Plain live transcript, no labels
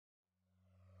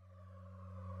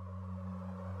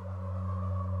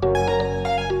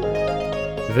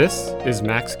This is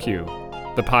Max Q,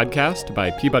 the podcast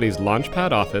by Peabody's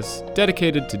Launchpad office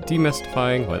dedicated to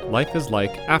demystifying what life is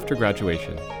like after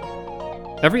graduation.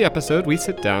 Every episode, we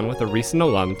sit down with a recent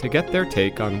alum to get their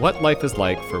take on what life is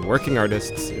like for working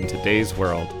artists in today's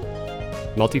world.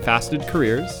 Multifaceted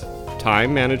careers,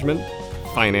 time management,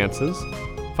 finances,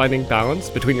 finding balance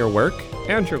between your work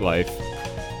and your life.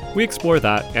 We explore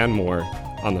that and more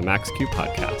on the Max Q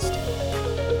podcast.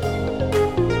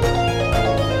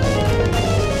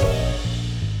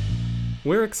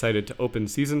 We're excited to open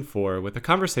Season 4 with a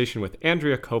conversation with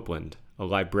Andrea Copland, a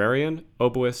librarian,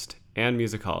 oboist, and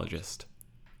musicologist.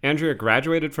 Andrea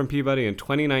graduated from Peabody in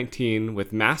 2019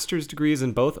 with master's degrees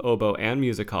in both oboe and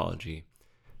musicology.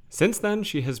 Since then,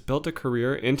 she has built a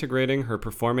career integrating her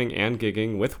performing and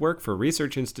gigging with work for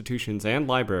research institutions and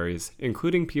libraries,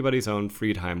 including Peabody's own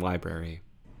Friedheim Library.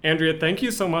 Andrea, thank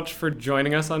you so much for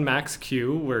joining us on Max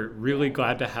Q. We're really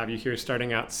glad to have you here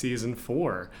starting out Season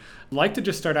 4. I'd like to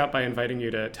just start out by inviting you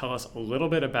to tell us a little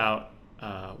bit about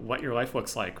what your life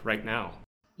looks like right now.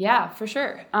 Yeah, for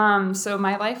sure. So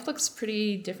my life looks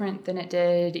pretty different than it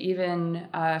did even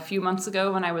a few months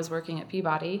ago when I was working at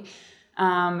Peabody.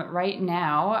 Right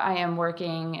now, I am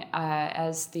working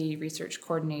as the research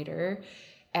coordinator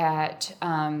at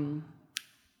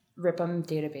RIPM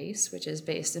Database, which is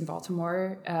based in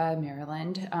Baltimore,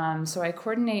 Maryland. So I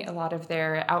coordinate a lot of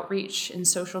their outreach and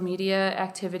social media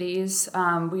activities.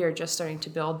 We are just starting to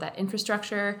build that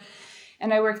infrastructure.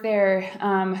 And I work there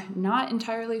not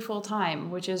entirely full-time,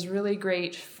 which is really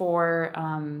great for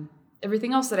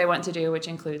everything else that I want to do, which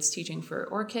includes teaching for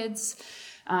orchids.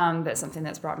 That's something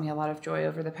that's brought me a lot of joy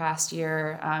over the past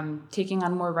year. Taking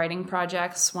on more writing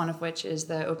projects, one of which is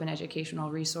the open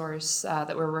educational resource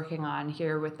that we're working on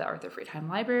here with the Arthur Friedheim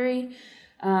Library.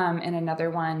 And another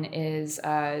one is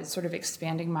sort of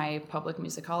expanding my public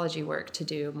musicology work to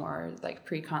do more like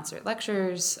pre-concert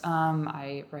lectures.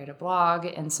 I write a blog,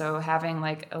 and so having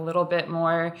like a little bit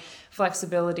more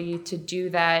flexibility to do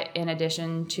that in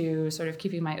addition to sort of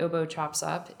keeping my oboe chops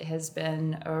up has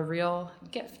been a real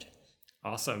gift.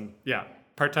 Awesome. Yeah,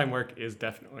 part-time work is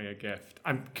definitely a gift.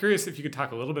 I'm curious if you could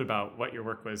talk a little bit about what your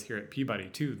work was here at Peabody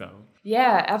too, though.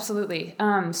 Yeah, absolutely.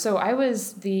 So I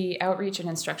was the outreach and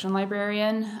instruction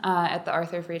librarian at the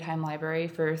Arthur Friedheim Library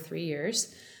for 3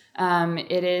 years.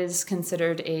 It is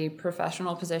considered a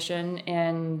professional position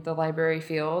in the library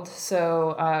field.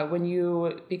 So when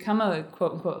you become a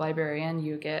quote-unquote librarian,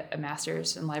 you get a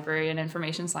master's in library and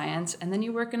information science, and then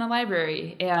you work in a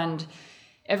library. And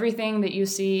everything that you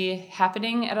see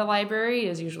happening at a library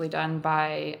is usually done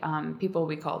by people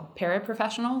we call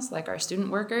paraprofessionals, like our student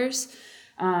workers.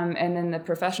 And then the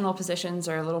professional positions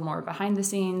are a little more behind the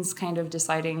scenes, kind of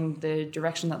deciding the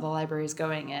direction that the library is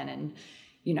going in. And,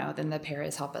 you know, then the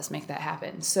paras help us make that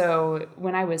happen. So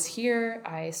when I was here,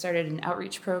 I started an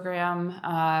outreach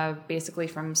program basically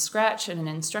from scratch and an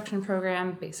instruction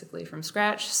program basically from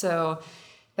scratch. So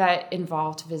that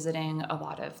involved visiting a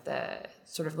lot of the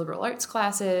sort of liberal arts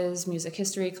classes, music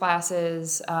history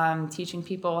classes, teaching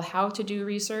people how to do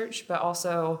research, but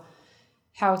also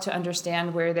how to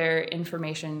understand where their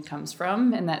information comes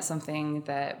from. And that's something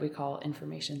that we call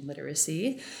information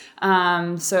literacy.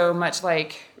 So much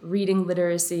like reading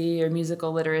literacy or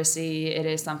musical literacy, it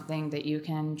is something that you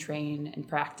can train and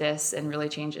practice and really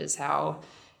changes how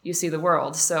you see the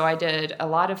world. So I did a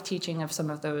lot of teaching of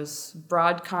some of those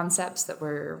broad concepts that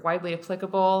were widely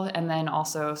applicable, and then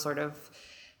also sort of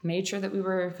made sure that we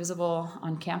were visible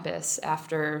on campus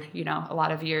after, you know, a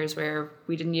lot of years where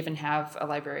we didn't even have a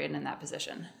librarian in that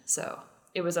position. So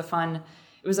it was a fun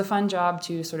job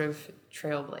to sort of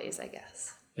trailblaze, I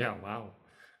guess. Yeah, wow.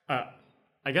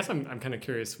 I guess I'm kind of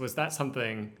curious, was that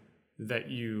something that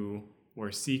you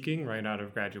were seeking right out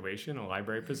of graduation, a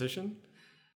library position?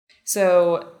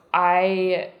 So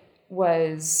I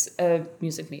was a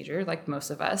music major, like most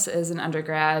of us, as an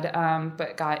undergrad,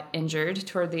 but got injured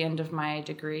toward the end of my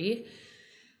degree.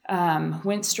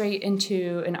 Went straight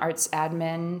into an arts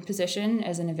admin position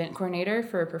as an event coordinator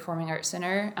for a performing arts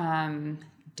center.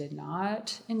 Did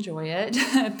not enjoy it.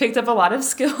 Picked up a lot of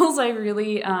skills I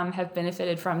really have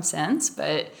benefited from since,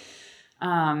 but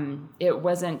it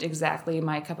wasn't exactly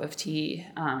my cup of tea.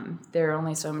 There are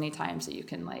only so many times that you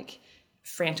can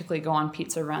frantically go on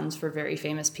pizza runs for very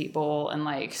famous people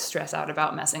and stress out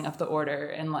about messing up the order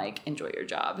and enjoy your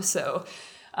job. So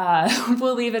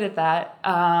we'll leave it at that.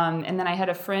 And then I had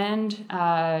a friend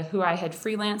who I had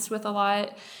freelanced with a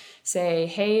lot say,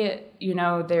 hey,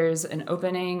 there's an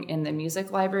opening in the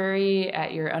music library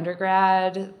at your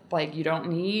undergrad. You don't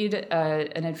need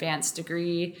an advanced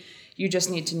degree. You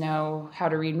just need to know how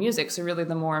to read music. So really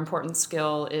the more important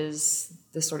skill is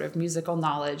the sort of musical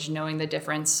knowledge, knowing the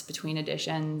difference between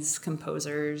editions,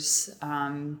 composers,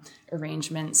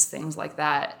 arrangements, things like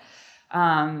that.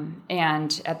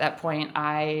 And at that point,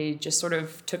 I just sort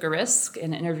of took a risk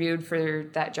and interviewed for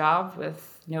that job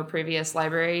with no previous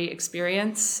library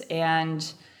experience.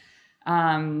 And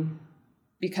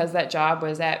because that job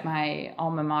was at my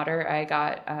alma mater, I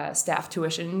got staff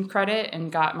tuition credit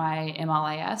and got my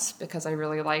MLIS because I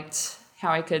really liked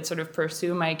how I could sort of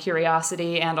pursue my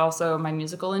curiosity and also my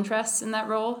musical interests in that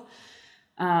role.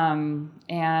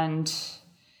 And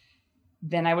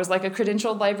then I was like a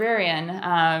credentialed librarian.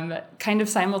 Kind of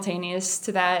simultaneous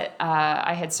to that,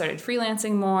 I had started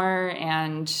freelancing more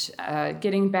and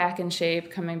getting back in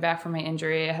shape, coming back from my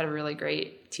injury. I had a really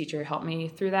great teacher help me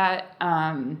through that,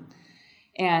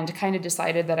 and kind of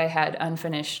decided that I had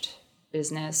unfinished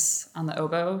business on the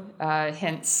oboe,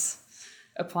 hence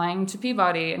applying to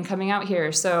Peabody and coming out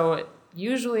here. So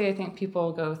usually I think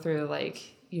people go through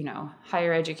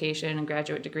higher education and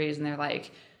graduate degrees and they're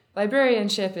like,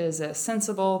 librarianship is a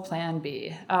sensible plan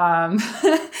B. And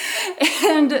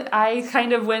I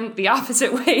kind of went the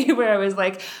opposite way where I was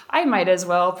like, I might as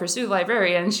well pursue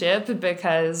librarianship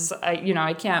because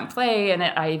I can't play and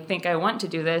I think I want to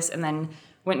do this, and then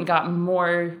went and got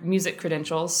more music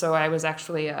credentials. So I was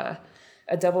actually a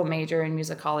double major in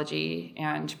musicology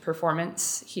and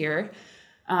performance here.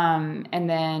 And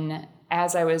then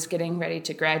as I was getting ready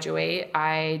to graduate,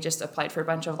 I just applied for a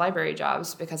bunch of library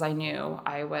jobs because I knew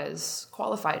I was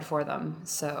qualified for them.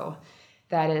 So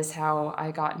that is how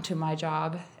I got into my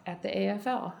job at the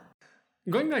AFL.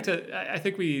 Going back to, I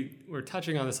think we were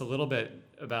touching on this a little bit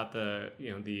about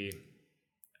the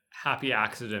happy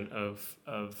accident of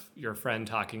your friend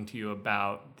talking to you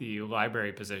about the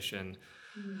library position.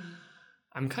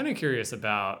 I'm kind of curious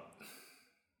about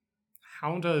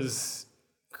how does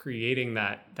creating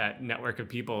that network of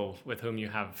people with whom you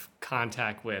have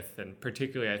contact with, and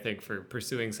particularly I think for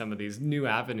pursuing some of these new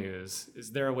avenues,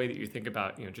 is there a way that you think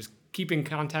about, just keeping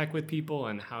contact with people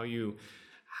and how you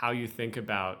think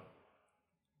about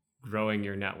growing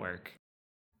your network?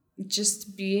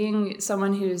 Just being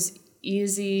someone who's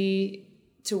easy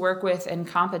to work with and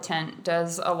competent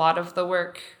does a lot of the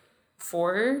work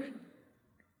for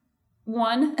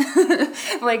one.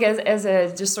 Like as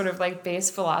a just sort of like base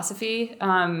philosophy.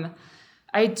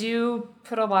 I do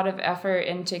put a lot of effort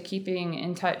into keeping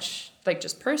in touch, like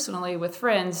just personally with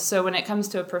friends. So when it comes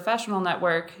to a professional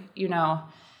network,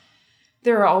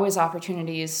 there are always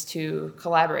opportunities to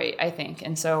collaborate, I think.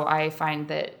 And so I find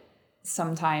that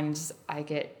sometimes I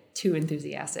get too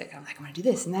enthusiastic. I'm like, I'm going to do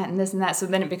this and that and this and that. So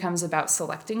then it becomes about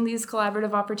selecting these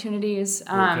collaborative opportunities.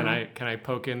 Can I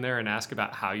poke in there and ask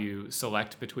about how you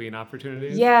select between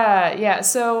opportunities? Yeah.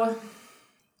 So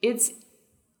it's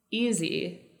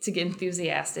easy to get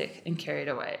enthusiastic and carried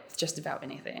away with just about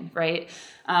anything, right?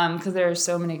 Because there are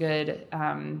so many good,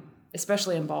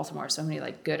 especially in Baltimore, so many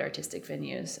like good artistic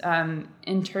venues.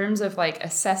 In terms of like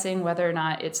assessing whether or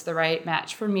not it's the right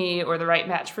match for me or the right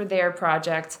match for their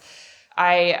project,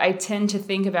 I tend to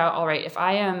think about, all right, if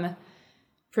I am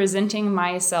presenting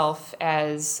myself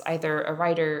as either a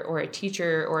writer or a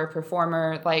teacher or a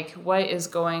performer, like what is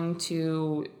going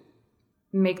to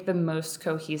make the most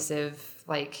cohesive,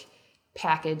 like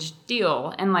package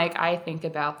deal? And like, I think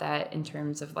about that in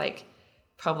terms of like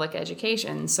public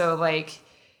education. So like,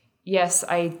 yes,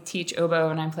 I teach oboe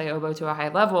and I play oboe to a high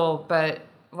level, but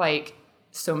like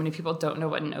so many people don't know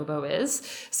what an oboe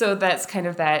is. So that's kind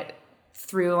of that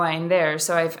through line there.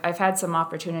 So I've had some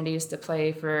opportunities to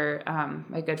play for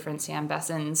my good friend Sam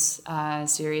Besson's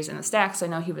series in the Stacks. I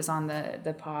know he was on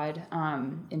the pod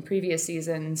in previous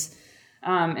seasons.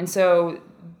 And so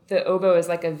the oboe is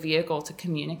like a vehicle to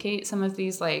communicate some of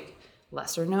these like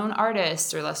lesser known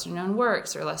artists or lesser known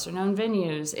works or lesser known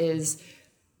venues is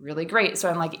really great. So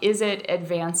I'm like, is it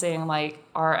advancing like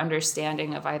our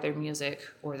understanding of either music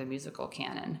or the musical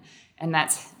canon? And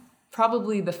that's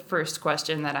probably the first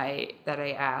question that I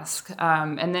ask.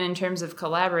 And then in terms of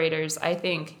collaborators, I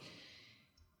think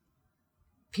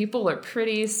people are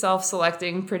pretty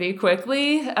self-selecting pretty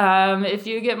quickly. If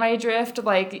you get my drift,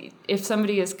 like if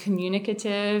somebody is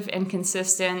communicative and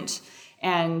consistent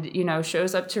and,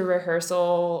 shows up to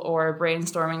rehearsal or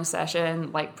brainstorming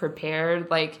session, like prepared,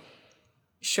 like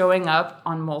showing up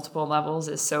on multiple levels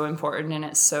is so important, and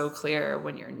it's so clear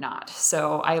when you're not.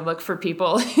 So I look for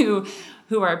people who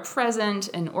are present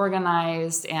and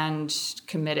organized and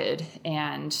committed,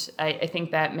 and I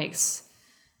think that makes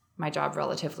my job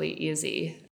relatively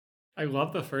easy. I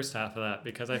love the first half of that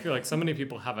because I feel like so many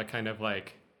people have a kind of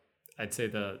like, I'd say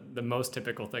the most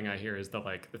typical thing I hear is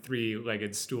the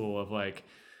three-legged stool of like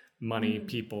money,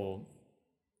 people,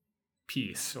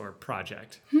 piece or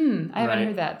project. I haven't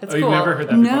heard that. That's cool. You've never heard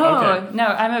that before? No, Okay.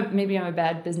 no, maybe I'm a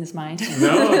bad business mind.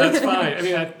 No, that's fine. I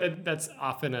mean, that's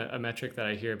often a metric that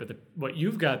I hear, but what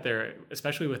you've got there,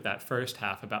 especially with that first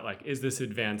half about like, is this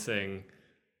advancing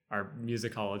our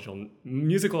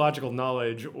musicological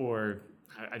knowledge, or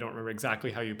I don't remember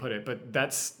exactly how you put it, but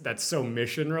that's so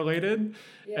mission related.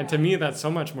 Yeah. And to me, that's so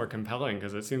much more compelling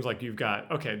because it seems like you've got,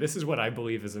 okay, this is what I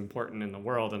believe is important in the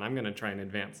world, and I'm going to try and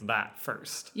advance that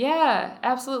first. Yeah,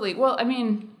 absolutely. Well, I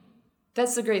mean,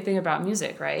 that's the great thing about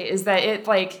music, right? Is that it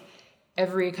like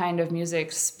every kind of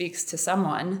music speaks to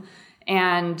someone.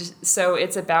 And so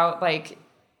it's about like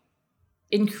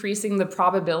increasing the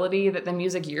probability that the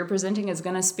music you're presenting is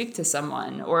going to speak to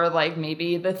someone, or like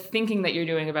maybe the thinking that you're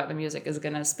doing about the music is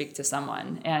going to speak to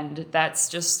someone. And that's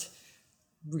just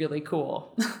really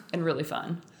cool and really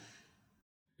fun.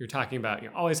 You're talking about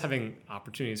always having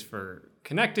opportunities for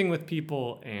connecting with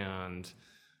people and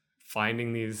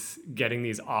getting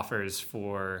these offers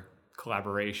for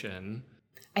collaboration.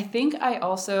 I think I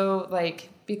also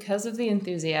because of the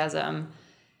enthusiasm,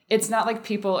 it's not like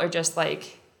people are just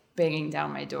like banging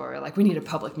down my door like we need a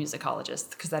public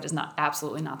musicologist, because that is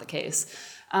absolutely not the case.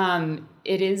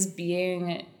 It is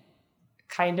being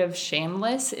kind of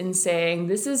shameless in saying,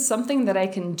 this is something that I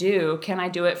can do. Can I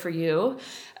do it for you?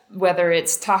 Whether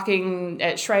it's talking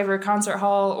at Shriver Concert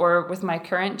Hall or with my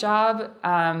current job,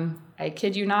 I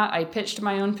kid you not, I pitched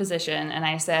my own position and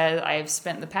I said, I've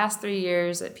spent the past 3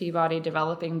 years at Peabody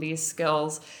developing these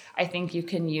skills. I think you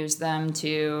can use them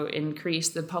to increase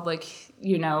the public,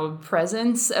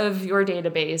 presence of your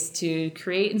database, to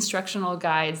create instructional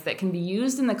guides that can be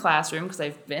used in the classroom, because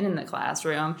I've been in the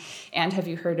classroom. And have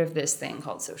you heard of this thing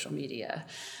called social media?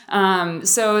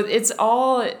 So it's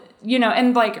all,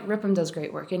 and like Ripon does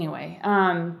great work anyway.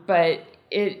 But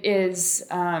it is,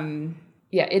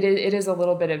 it is a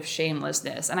little bit of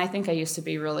shamelessness. And I think I used to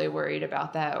be really worried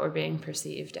about that, or being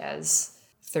perceived as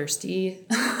thirsty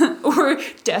or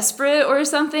desperate or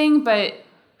something. But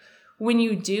when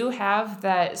you do have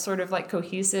that sort of like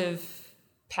cohesive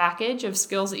package of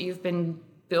skills that you've been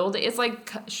building, it's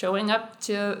like showing up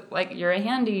to like you're a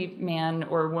handyman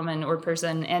or woman or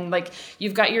person, and like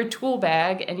you've got your tool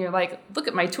bag and you're like, look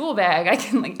at my tool bag,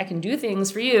 I can do things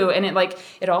for you, and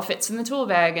it all fits in the tool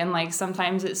bag. And like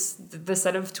sometimes it's the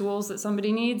set of tools that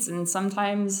somebody needs, and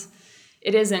sometimes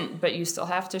it isn't, but you still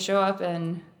have to show up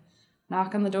and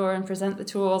knock on the door and present the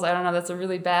tools. I don't know, that's a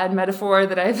really bad metaphor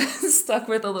that I've stuck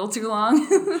with a little too long.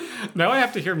 Now I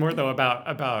have to hear more though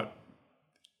about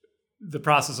the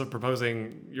process of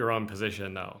proposing your own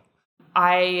position, though.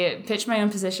 I pitched my own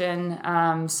position.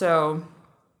 So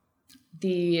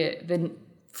the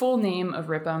full name of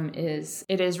RIPM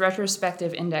is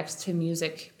Retrospective Index to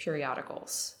Music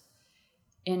Periodicals.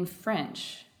 In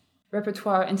French,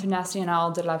 Répertoire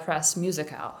International de la Presse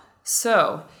Musicale.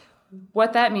 So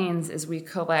what that means is we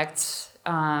collect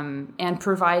and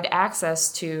provide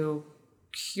access to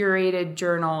curated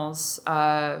journals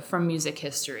from music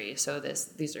history. So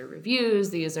these are reviews,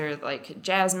 these are like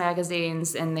jazz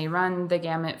magazines, and they run the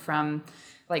gamut from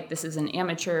like, this is an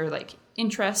amateur like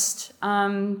interest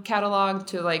catalog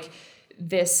to like,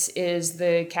 this is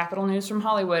the Capitol News from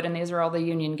Hollywood, and these are all the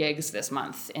union gigs this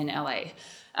month in LA.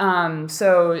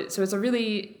 So it's a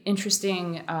really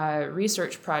interesting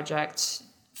research project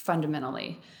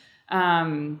fundamentally.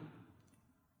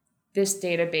 This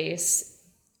database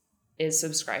is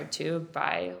subscribed to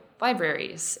by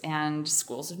libraries and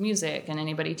schools of music and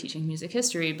anybody teaching music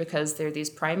history, because they're these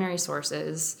primary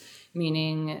sources,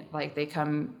 meaning like they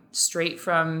come straight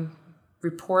from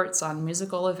reports on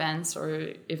musical events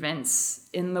or events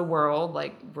in the world,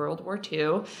 like World War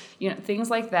II, things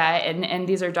like that. And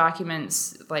these are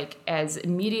documents like as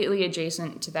immediately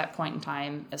adjacent to that point in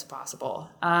time as possible.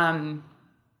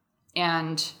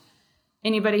 And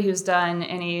anybody who's done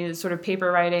any sort of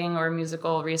paper writing or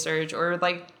musical research, or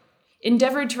like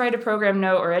endeavored to write a program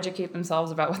note or educate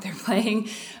themselves about what they're playing,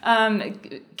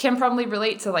 can probably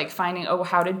relate to like finding,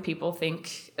 how did people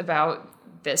think about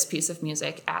this piece of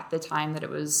music at the time that it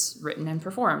was written and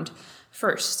performed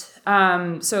first.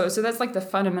 So that's like the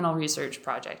fundamental research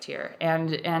project here.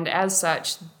 And as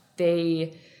such,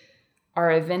 they are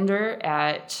a vendor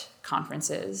at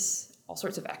conferences, all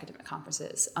sorts of academic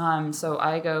conferences. So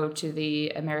I go to the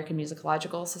American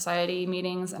Musicological Society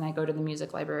meetings, and I go to the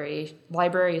Music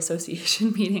Library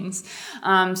Association meetings.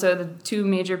 So the two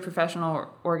major professional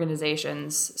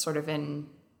organizations sort of in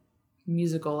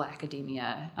musical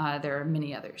academia. There are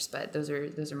many others, but those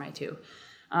are my two.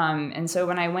 And so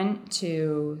when I went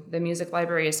to the Music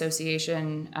Library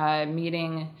Association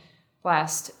meeting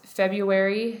last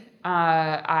February,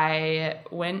 I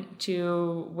went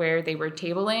to where they were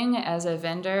tabling as a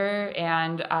vendor,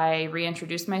 and I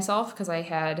reintroduced myself because I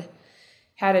had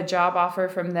a job offer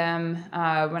from them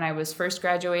when I was first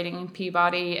graduating in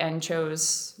Peabody, and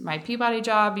chose my Peabody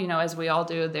job. As we all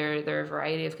do, there are a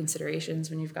variety of considerations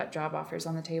when you've got job offers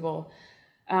on the table.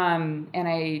 And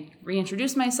I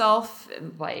reintroduced myself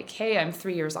like, hey, I'm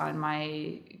 3 years on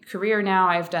my career now.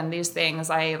 I've done these things.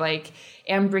 I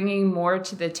am bringing more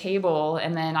to the table.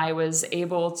 And then I was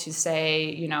able to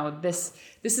say,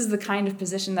 this is the kind of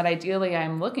position that ideally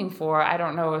I'm looking for. I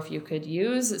don't know if you could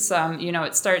use some,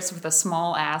 it starts with a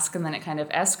small ask and then it kind of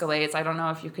escalates. I don't know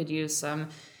if you could use some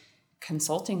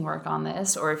consulting work on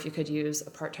this, or if you could use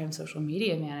a part-time social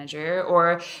media manager,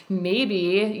 or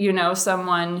maybe,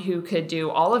 someone who could do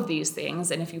all of these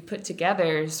things. And if you put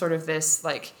together sort of this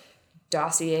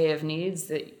dossier of needs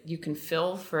that you can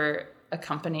fill for a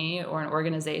company or an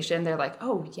organization, they're like,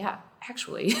 oh yeah,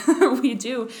 actually, we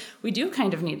do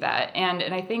kind of need that. And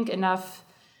I think enough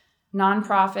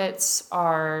nonprofits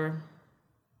are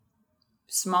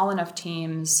small enough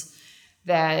teams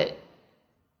that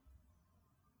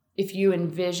if you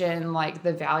envision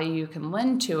the value you can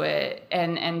lend to it,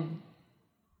 and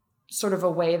sort of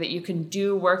a way that you can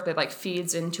do work that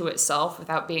feeds into itself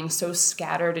without being so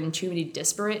scattered in too many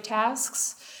disparate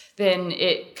tasks, then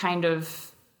it kind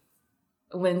of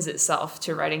lends itself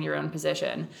to writing your own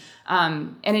position.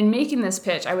 And in making this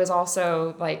pitch, I was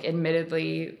also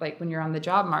admittedly, when you're on the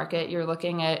job market, you're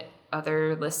looking at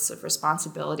other lists of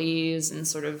responsibilities and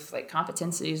sort of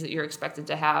competencies that you're expected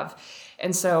to have.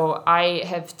 And so I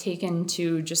have taken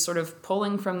to just sort of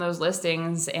pulling from those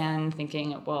listings and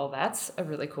thinking, well, that's a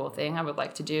really cool thing I would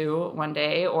like to do one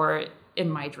day, or in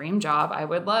my dream job, I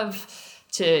would love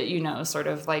to, sort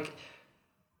of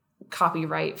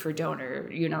copyright for donor,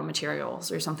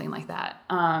 materials or something like that.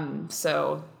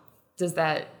 So does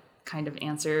that kind of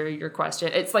answer your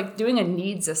question? It's like doing a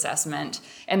needs assessment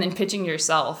and then pitching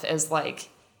yourself as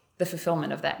the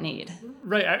fulfillment of that need.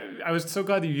 Right. I was so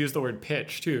glad that you used the word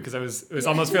pitch too, because it was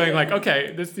almost feeling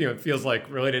okay, this feels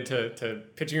related to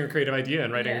pitching a creative idea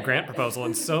and writing a grant proposal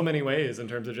in so many ways, in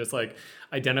terms of just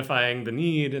identifying the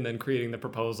need and then creating the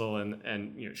proposal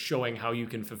and showing how you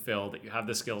can fulfill that, you have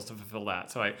the skills to fulfill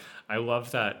that. So I love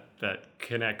that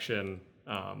connection.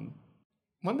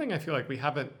 One thing I feel like we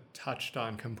haven't touched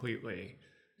on completely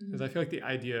is I feel like the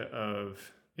idea of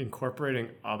incorporating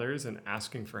others and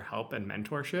asking for help and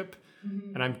mentorship.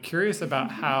 Mm-hmm. And I'm curious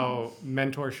about how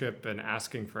mentorship and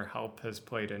asking for help has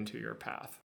played into your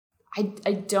path. I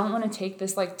don't want to take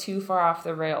this too far off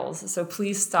the rails, so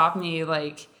please stop me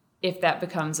if that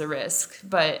becomes a risk.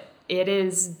 But it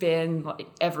has been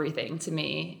everything to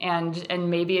me. And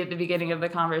maybe at the beginning of the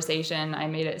conversation, I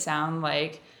made it sound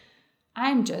like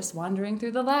I'm just wandering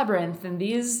through the labyrinth and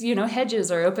these,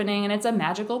 hedges are opening and it's a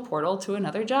magical portal to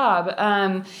another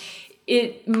job.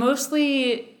 It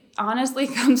mostly, honestly,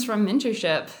 comes from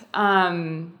mentorship.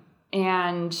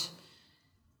 And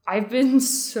I've been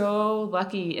so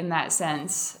lucky in that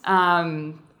sense.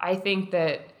 I think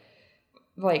that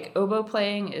oboe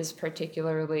playing is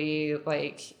particularly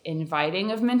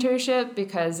inviting of mentorship,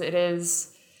 because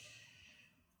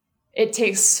it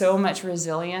takes so much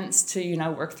resilience to,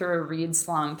 work through a reed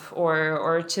slump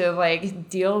or to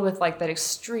deal with that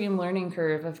extreme learning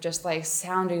curve of just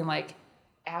sounding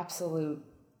absolute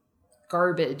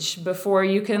garbage before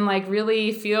you can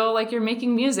really feel you're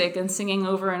making music and singing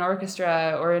over an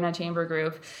orchestra or in a chamber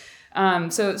group.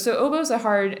 So oboe's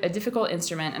a difficult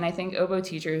instrument, and I think oboe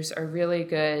teachers are really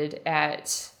good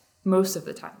at most of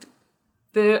the time.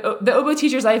 The oboe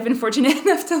teachers I've been fortunate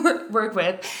enough to work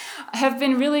with have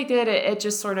been really good at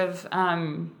just sort of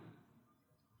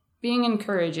being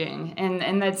encouraging,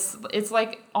 and it's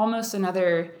almost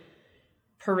another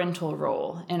parental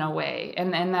role in a way,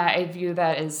 and that I view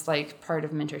that as part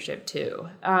of mentorship too.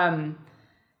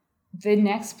 The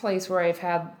next place where I've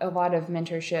had a lot of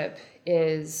mentorship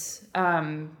is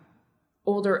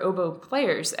older oboe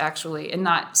players, actually, and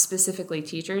not specifically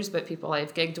teachers, but people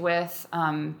I've gigged with.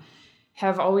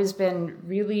 Have always been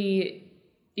really,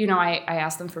 I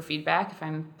ask them for feedback if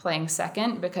I'm playing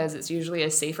second, because it's usually a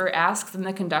safer ask than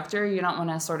the conductor. You don't want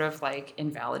to sort of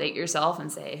invalidate yourself and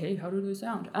say, hey, how do they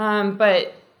sound?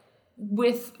 But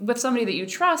with somebody that you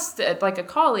trust, like a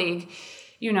colleague,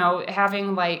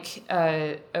 having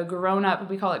a grown-up,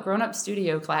 we call it grown-up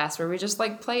studio class, where we just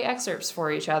play excerpts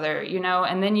for each other,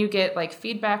 and then you get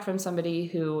feedback from somebody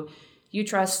who you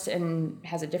trust and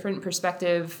has a different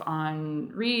perspective on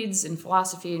reeds and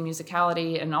philosophy and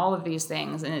musicality and all of these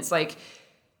things. And it's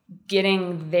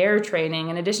getting their training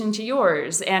in addition to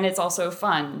yours. And it's also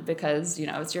fun because,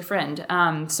 it's your friend.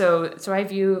 So I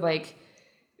view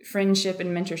friendship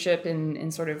and mentorship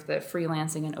in sort of the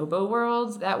freelancing and oboe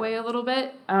world that way a little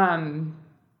bit.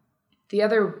 The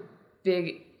other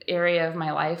big area of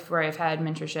my life where I've had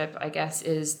mentorship, I guess,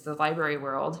 is the library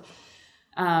world.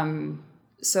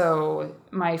 So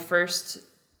my first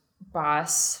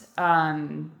boss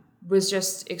was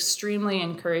just extremely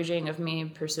encouraging of me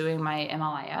pursuing my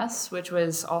MLIS, which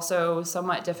was also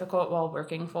somewhat difficult while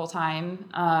working full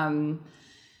time.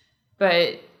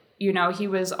 But he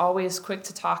was always quick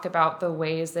to talk about the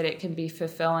ways that it can be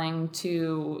fulfilling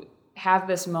to have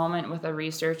this moment with a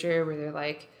researcher where they're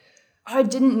like, oh, I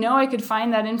didn't know I could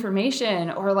find that information,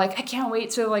 or like, I can't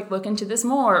wait to like look into this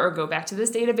more or go back to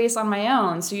this database on my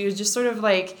own. So you just sort of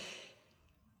like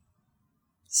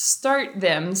start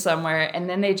them somewhere, and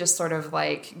then they just sort of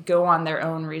like go on their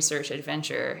own research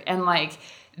adventure. And like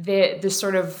the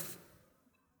sort of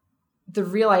the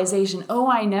realization, oh,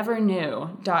 I never knew ...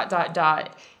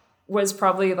 was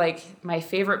probably like my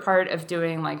favorite part of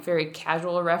doing like very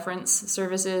casual reference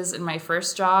services in my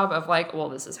first job of like, well,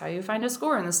 this is how you find a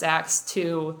score in the stacks,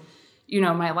 to,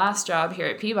 my last job here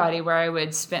at Peabody, where I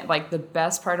would spend like the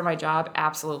best part of my job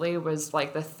absolutely was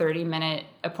like the 30-minute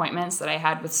appointments that I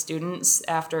had with students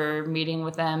after meeting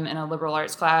with them in a liberal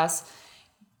arts class,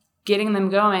 getting them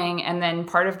going, and then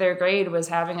part of their grade was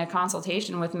having a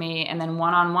consultation with me, and then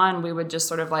one-on-one we would just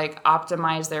sort of like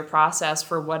optimize their process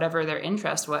for whatever their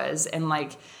interest was. And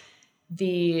like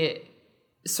the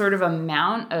sort of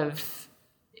amount of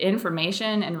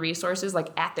information and resources like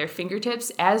at their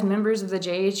fingertips as members of the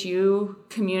JHU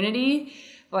community,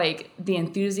 like the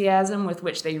enthusiasm with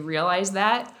which they realized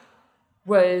that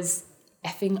was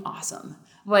effing awesome.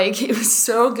 Like, it was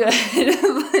so good.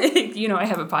 Like, I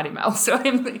have a potty mouth, so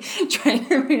I'm like trying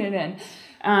to rein it in.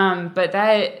 But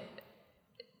that,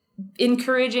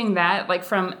 encouraging that, like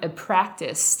from a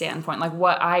practice standpoint, like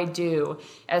what I do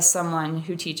as someone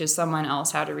who teaches someone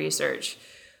else how to research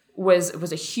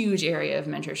was a huge area of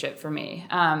mentorship for me.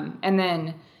 And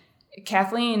then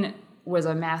Kathleen was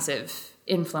a massive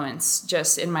influence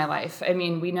just in my life. I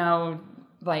mean, we know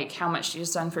like how much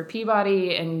she's done for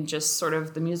Peabody and just sort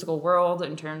of the musical world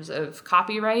in terms of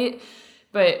copyright.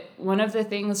 But one of the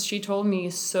things she told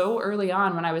me so early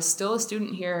on when I was still a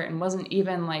student here and wasn't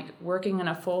even like working in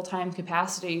a full-time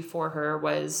capacity for her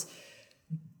was,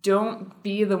 don't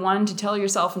be the one to tell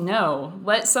yourself no.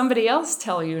 Let somebody else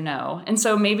tell you no. And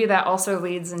so maybe that also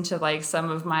leads into like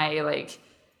some of my like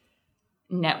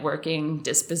networking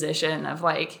disposition of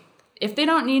like, if they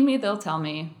don't need me, they'll tell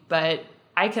me. But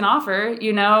I can offer,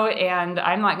 and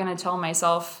I'm not going to tell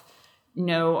myself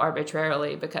no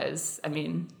arbitrarily because, I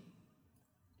mean,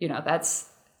 that's,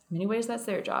 in many ways, that's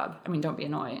their job. I mean, don't be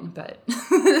annoying, but.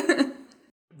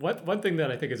 One thing that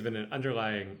I think has been an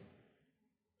underlying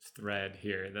thread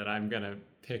here that I'm going to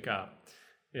pick up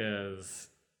is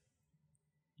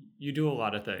you do a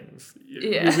lot of things.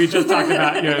 Yeah. We just talked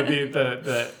about,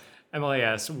 the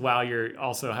MLAS while you're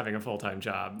also having a full-time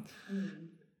job. Mm-hmm.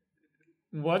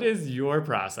 What is your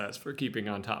process for keeping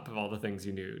on top of all the things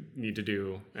you need to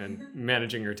do and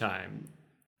managing your time?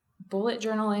 Bullet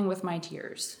journaling with my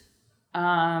tears.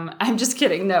 I'm just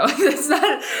kidding. No, it's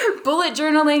not. Bullet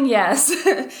journaling, yes.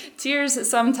 Tears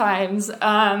sometimes.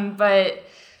 But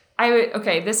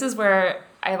this is where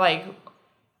I like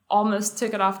almost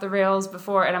took it off the rails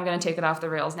before, and I'm going to take it off the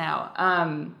rails now.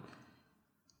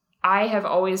 I have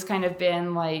always kind of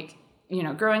been like,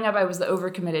 growing up, I was the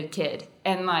overcommitted kid.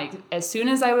 And like, as soon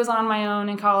as I was on my own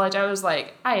in college, I was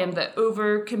like, I am the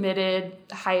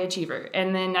overcommitted high achiever.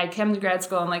 And then I came to grad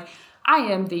school and like, I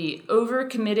am the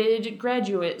overcommitted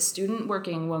graduate student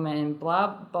working woman, blah,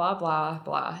 blah, blah,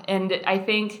 blah. And I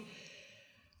think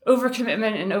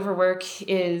overcommitment and overwork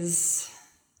is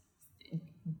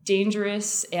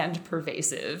dangerous and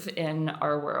pervasive in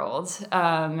our world.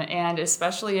 And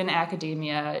especially in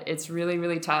academia, it's really,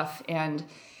 really tough. And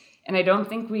I don't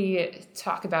think we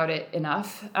talk about it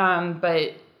enough.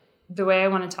 But the way I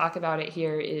want to talk about it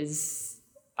here is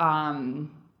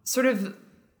sort of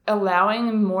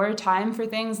allowing more time for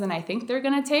things than I think they're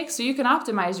going to take. So you can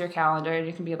optimize your calendar and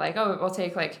you can be like, oh, it will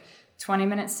take like 20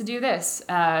 minutes to do this.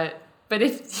 But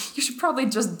if you should probably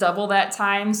just double that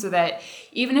time so that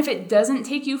even if it doesn't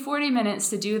take you 40 minutes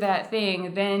to do that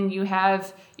thing, then you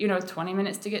have, 20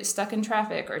 minutes to get stuck in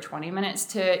traffic, or 20 minutes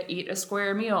to eat a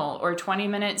square meal, or 20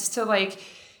 minutes to like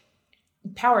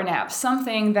power nap,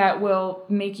 something that will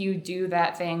make you do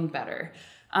that thing better.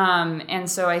 And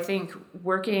so I think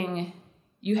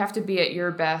you have to be at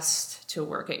your best to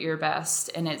work at your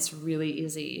best, and it's really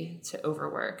easy to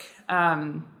overwork.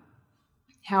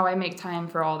 How I make time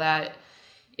for all that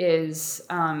is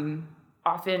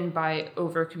often by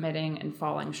overcommitting and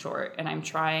falling short. And I'm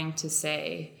trying to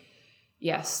say,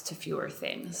 yes to fewer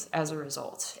things as a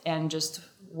result and just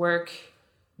work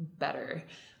better,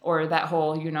 or that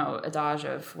whole, adage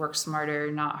of work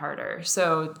smarter, not harder.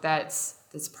 So that's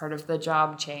part of the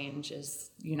job change is,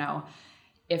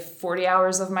 if 40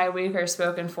 hours of my week are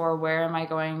spoken for, where am I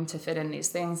going to fit in these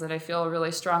things that I feel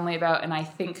really strongly about and I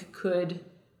think could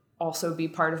also be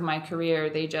part of my career?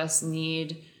 They just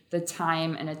need the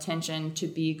time and attention to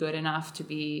be good enough to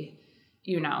be,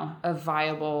 a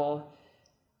viable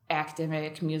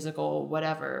academic, musical,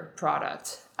 whatever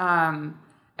product.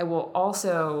 I will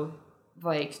also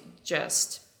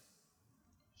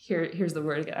here's the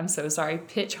word again, I'm so sorry,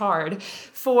 pitch hard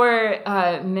for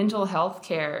mental health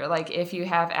care. Like if you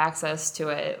have access to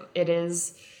it, it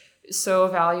is so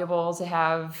valuable to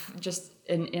have just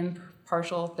an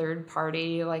impartial third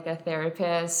party, like a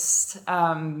therapist,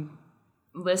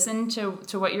 listen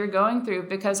to what you're going through,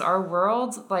 because our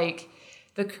world, like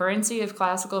the currency of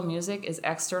classical music is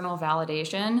external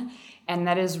validation. And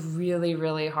that is really,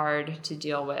 really hard to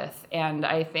deal with. And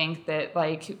I think that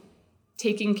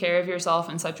taking care of yourself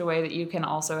in such a way that you can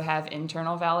also have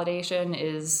internal validation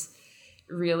is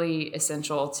really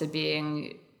essential to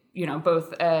being,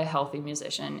 both a healthy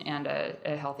musician and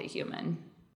a healthy human.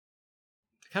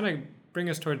 To kind of bring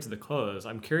us towards the close,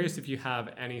 I'm curious if you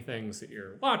have any things that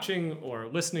you're watching or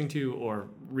listening to or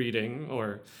reading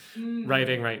or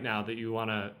writing right now that you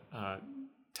want to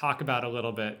talk about a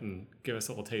little bit and give us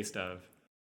a little taste of.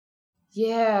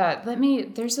 Yeah,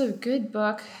 there's a good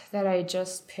book that I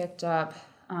just picked up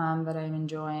that I'm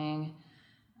enjoying.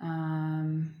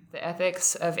 The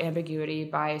Ethics of Ambiguity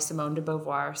by Simone de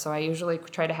Beauvoir. So I usually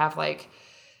try to have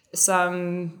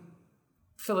some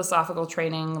philosophical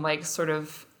training, sort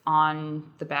of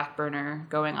on the back burner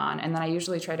going on. And then I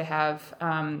usually try to have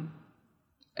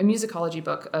a musicology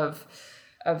book of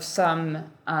some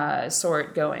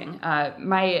sort going.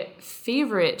 My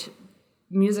favorite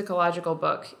musicological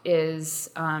book is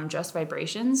Just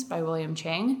Vibrations by William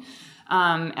Chang.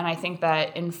 And I think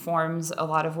that informs a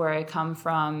lot of where I come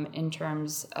from in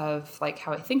terms of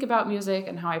how I think about music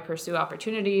and how I pursue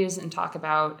opportunities and talk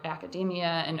about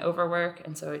academia and overwork.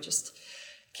 And so I just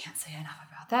can't say enough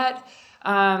about that.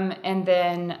 And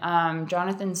then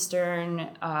Jonathan Stern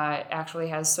actually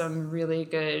has some really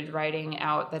good writing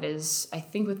out that is, I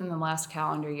think, within the last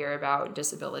calendar year about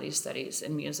disability studies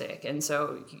in music. And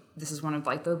so this is one of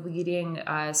the leading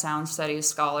sound studies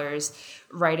scholars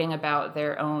writing about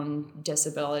their own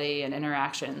disability and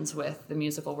interactions with the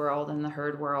musical world and the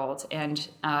heard world, and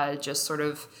just sort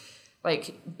of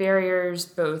barriers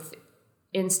both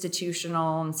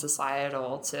institutional and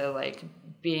societal to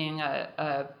being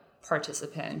a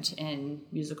participant in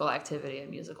musical activity and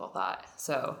musical thought.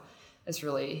 So it's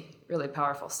really, really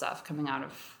powerful stuff coming out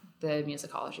of the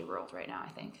musicology world right now, I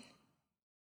think.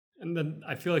 And then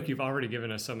I feel like you've already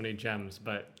given us so many gems,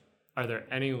 but are there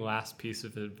any last piece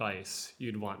of advice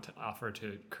you'd want to offer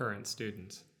to current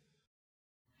students?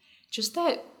 Just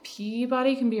that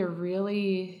Peabody can be a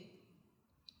really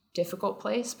difficult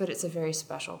place, but it's a very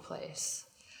special place.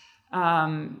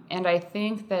 And I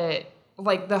think that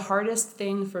the hardest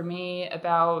thing for me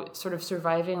about sort of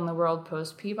surviving in the world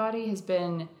post Peabody has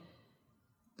been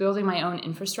building my own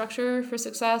infrastructure for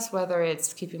success, whether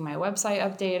it's keeping my website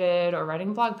updated or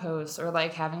writing blog posts or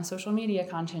having social media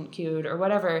content queued or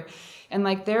whatever. And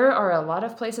there are a lot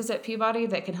of places at Peabody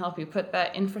that can help you put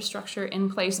that infrastructure in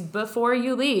place before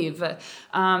you leave.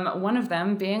 One of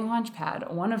them being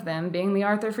Launchpad, one of them being the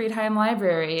Arthur Friedheim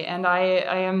Library. And I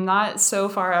am not so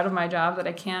far out of my job that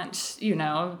I can't,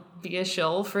 be a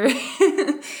shill for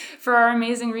for our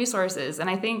amazing resources. And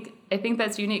I think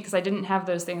that's unique because I didn't have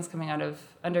those things coming out of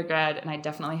undergrad, and I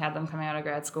definitely had them coming out of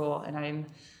grad school, and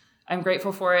I'm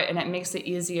grateful for it, and it makes it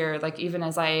easier, even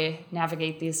as I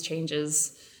navigate these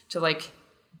changes, to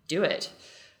do it.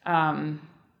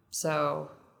 So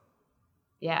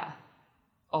yeah.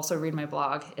 Also read my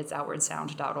blog. It's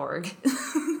outwardsound.org.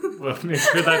 Well, make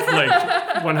sure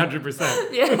that's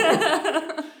 100%.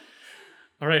 Yeah.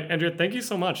 All right, Andrea, thank you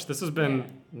so much. This has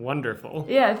been wonderful.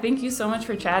 Yeah, thank you so much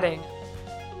for chatting.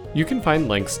 You can find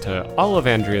links to all of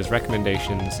Andrea's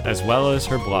recommendations as well as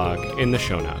her blog in the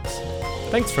show notes.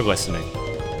 Thanks for listening.